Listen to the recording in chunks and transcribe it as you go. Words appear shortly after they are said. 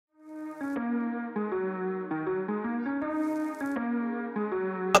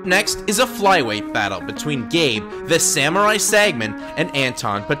Up next is a flyweight battle between Gabe the Samurai Sagman and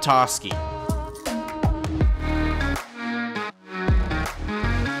Anton Potocki.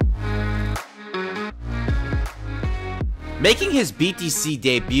 Making his BTC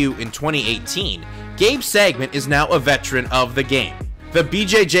debut in 2018, Gabe Sagman is now a veteran of the game. The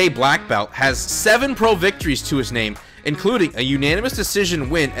BJJ black belt has 7 pro victories to his name, including a unanimous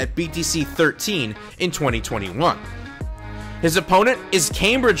decision win at BTC 13 in 2021. His opponent is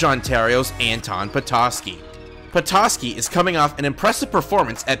Cambridge, Ontario's Anton Potocki. Potocki is coming off an impressive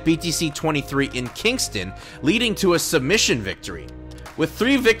performance at BTC 23 in Kingston, leading to a submission victory. With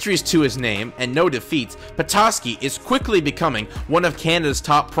 3 victories to his name and no defeats, Potocki is quickly becoming one of Canada's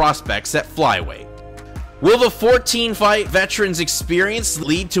top prospects at flyweight. Will the 14-fight veteran's experience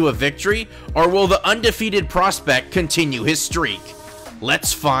lead to a victory, or will the undefeated prospect continue his streak?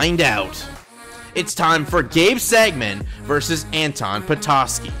 Let's find out. It's time for Gabe Sagman versus Anton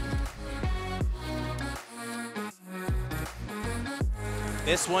Potocki.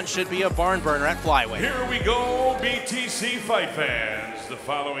 This one should be a barn burner at flyweight. Here we go, BTC fight fans. The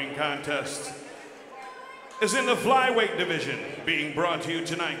following contest is in the flyweight division, being brought to you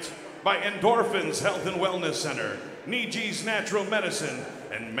tonight by Endorphins Health and Wellness Center, Niji's Natural Medicine,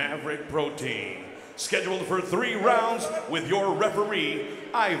 and Maverick Protein. Scheduled for 3 rounds with your referee,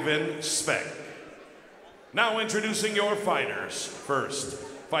 Ivan Speck. Now introducing your fighters. First,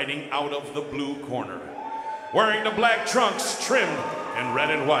 fighting out of the blue corner, wearing the black trunks trimmed in red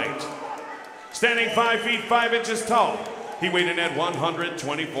and white. Standing 5 feet 5 inches tall, he weighed in at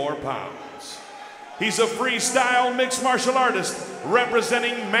 124 pounds. He's a freestyle mixed martial artist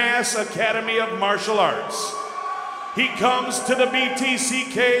representing Mass Academy of Martial Arts. He comes to the BTC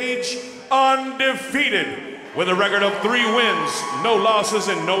cage undefeated with a record of 3 wins, no losses,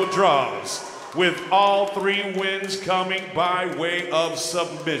 and no draws, with all 3 wins coming by way of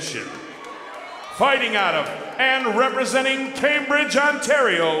submission. Fighting out of and representing Cambridge,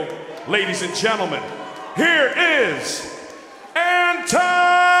 Ontario, ladies and gentlemen, here is Anton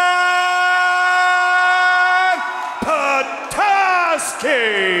Potocki.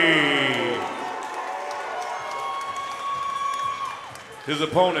 His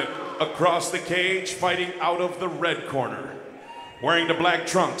opponent across the cage, fighting out of the red corner, wearing the black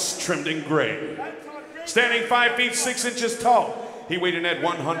trunks trimmed in gray. Standing 5 feet 6 inches tall, he weighed in at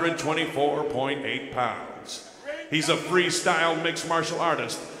 124.8 pounds. He's a freestyle mixed martial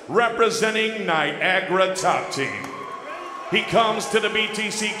artist representing Niagara Top Team. He comes to the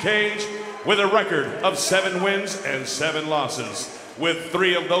BTC cage with a record of 7 wins and 7 losses, with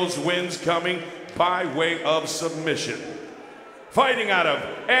 3 of those wins coming by way of submission. Fighting out of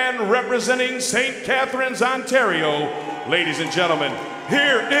and representing St. Catharines, Ontario, ladies and gentlemen,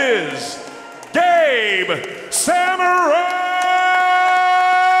 here is Gabe Samurai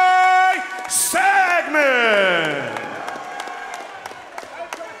Sagman.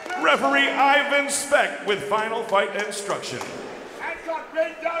 Referee Ivan Speck with final fight instruction.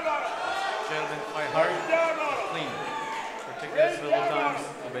 Gentlemen, fight hard, clean. Protect this at all times,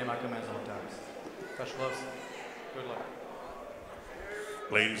 obey my commands at all times. Touch gloves. Good luck.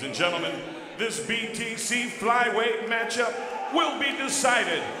 Ladies and gentlemen, this BTC flyweight matchup will be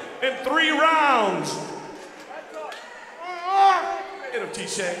decided in 3 rounds. Get him,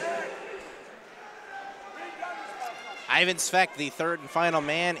 T-Shay. Ivan Speck, the 3rd and final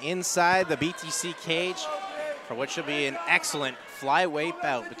man inside the BTC cage for what should be an excellent flyweight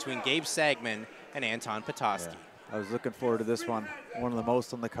bout between Gabe Sagman and Anton Potocki. Yeah, I was looking forward to this one. One of the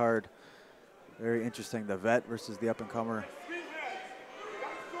most on the card. Very interesting, the vet versus the up-and-comer.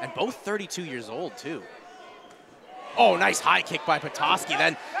 And both 32 years old, too. Oh, nice high kick by Potocki.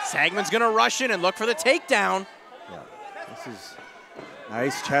 Then Sagman's going to rush in and look for the takedown. Yeah, this is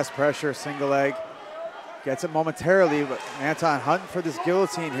nice chest pressure, single leg. Gets it momentarily, but Anton hunting for this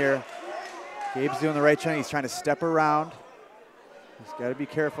guillotine here. Gabe's doing the right thing. He's trying to step around. He's got to be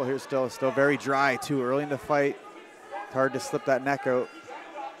careful here still. Still very dry, too, early in the fight. It's hard to slip that neck out.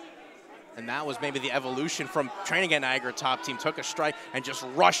 And that was maybe the evolution from training at Niagara Top Team. Took a strike and just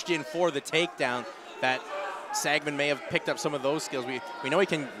rushed in for the takedown. That Sagman may have picked up some of those skills. We know he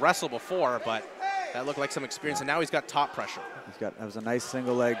can wrestle before, but that looked like some experience. And now he's got top pressure. That was a nice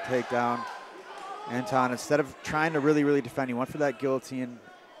single leg takedown. Anton, instead of trying to really defend, he went for that guillotine.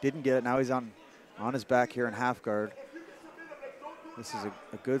 Didn't get it. Now he's on his back here in half guard. This is a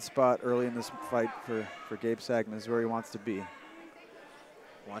good spot early in this fight for Gabe Sagman. This is where he wants to be.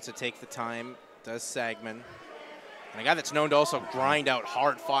 Wants to take the time, does Sagman. And a guy that's known to also grind out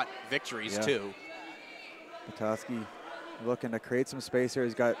hard-fought victories, too. Potocki looking to create some space here.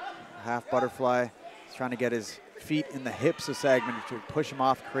 He's got half butterfly. He's trying to get his feet in the hips of Sagman to push him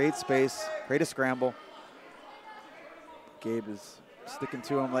off, create space, create a scramble. Gabe is sticking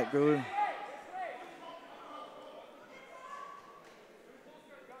to him like glue.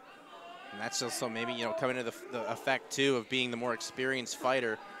 And that's also maybe, you know, coming to the effect, too, of being the more experienced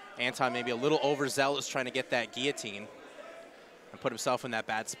fighter. Anton maybe a little overzealous trying to get that guillotine and put himself in that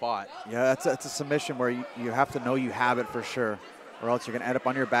bad spot. Yeah, that's a submission where you have to know you have it for sure, or else you're going to end up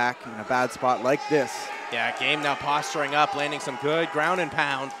on your back in a bad spot like this. Yeah, Gabe now posturing up, landing some good ground and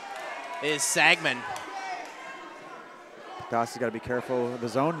pound is Sagman. Potocki's got to be careful of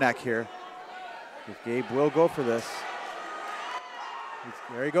his own neck here. If Gabe will go for this.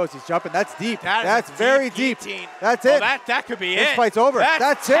 There he goes, he's jumping, that's deep. That's very deep. That's it. That could be it. This fight's over,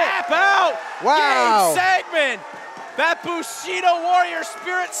 that's it. Tap out. Wow. Gabe Sagman. That Bushido Warrior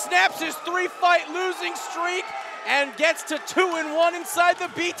Spirit snaps his 3-fight losing streak and gets to 2-1 inside the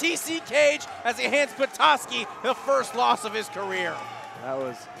BTC cage as he hands Potocki the first loss of his career. That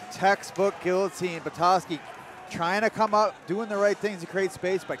was textbook guillotine. Potocki trying to come up, doing the right things to create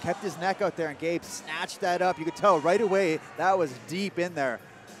space, but kept his neck out there, and Gabe snatched that up. You could tell right away that was deep in there.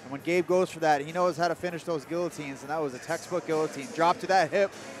 And when Gabe goes for that, he knows how to finish those guillotines, and that was a textbook guillotine. Drop to that hip,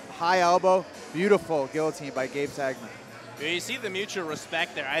 high elbow, beautiful guillotine by Gabe Sagman. You see the mutual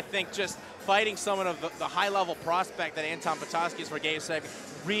respect there. I think just fighting someone of the high-level prospect that Anton Potocki is for Gabe Sagman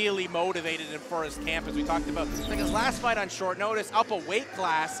really motivated him for his camp, as we talked about. Like his last fight on short notice, up a weight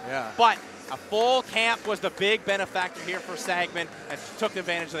class, but a full camp was the big benefactor here for Sagman and took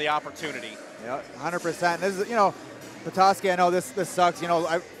advantage of the opportunity. Yeah, 100%. This is, you know, Potocki, I know this sucks. You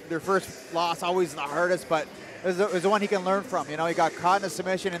know, their first loss always the hardest, but it was the one he can learn from. You know, he got caught in a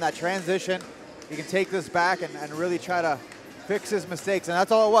submission in that transition. He can take this back and really try to fix his mistakes, and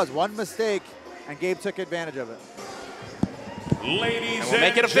that's all it was. One mistake, and Gabe took advantage of it. Ladies and we'll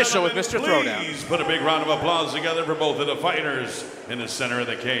make it official with Mr. Throwdown. Please put a big round of applause together for both of the fighters in the center of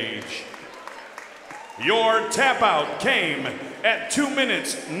the cage. Your tap out came at 2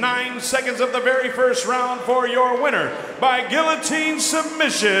 minutes, 9 seconds of the very first round for your winner by guillotine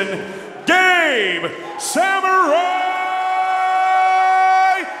submission, Gabe Samurai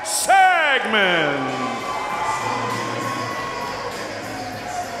Sagman.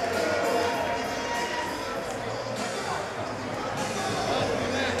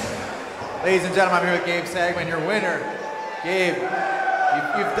 Ladies and gentlemen, I'm here with Gabe Sagman, your winner. Gabe,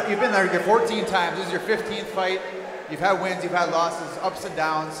 you've been there 14 times. This is your 15th fight. You've had wins, you've had losses, ups and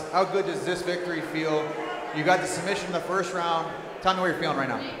downs. How good does this victory feel? You got the submission in the first round. Tell me what you're feeling right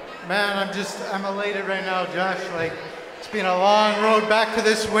now. Man, I'm elated right now, Josh. Like, it's been a long road back to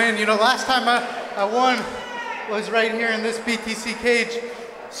this win. You know, last time I won was right here in this BTC cage.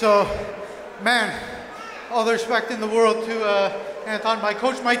 So, man, all the respect in the world to Anton, my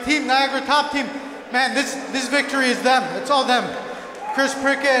coach, my team, Niagara top team. Man, this victory is them. It's all them. Chris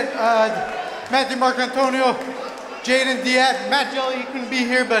Prickett, Matthew Marcantonio, Jaden Diat, Matt Jelly, he couldn't be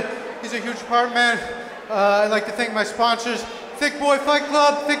here, but he's a huge part, man. I'd like to thank my sponsors, Thick Boy Fight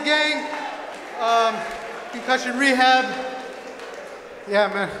Club, Thick Gang, Concussion Rehab. Yeah,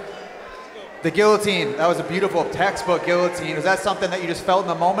 man. The guillotine, that was a beautiful textbook guillotine. Is that something that you just felt in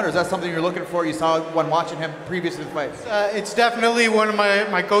the moment, or is that something you're looking for, you saw when watching him previous to the fight? It's definitely one of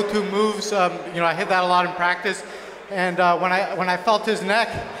my go-to moves. You know, I hit that a lot in practice. And when I felt his neck,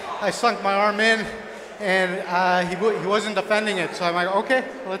 I sunk my arm in, and he wasn't defending it. So I'm like, okay,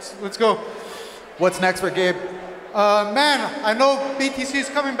 let's go. What's next for Gabe? Man, I know BTC is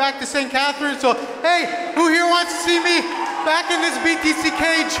coming back to St. Catharines, so hey, who here wants to see me back in this BTC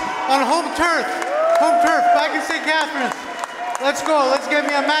cage on home turf, back in St. Catharines? Let's go, let's get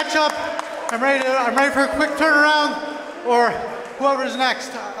me a matchup. I'm ready for a quick turnaround, or whoever's next.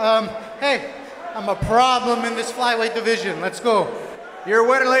 Hey, I'm a problem in this flyweight division. Let's go. Your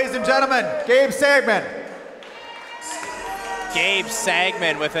winner, ladies and gentlemen, Gabe Sagman. Gabe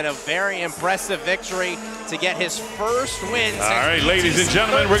Sagman with a very impressive victory to get his first win. All right, ladies and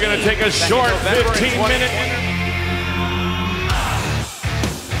gentlemen, we're going to take a short 15-minute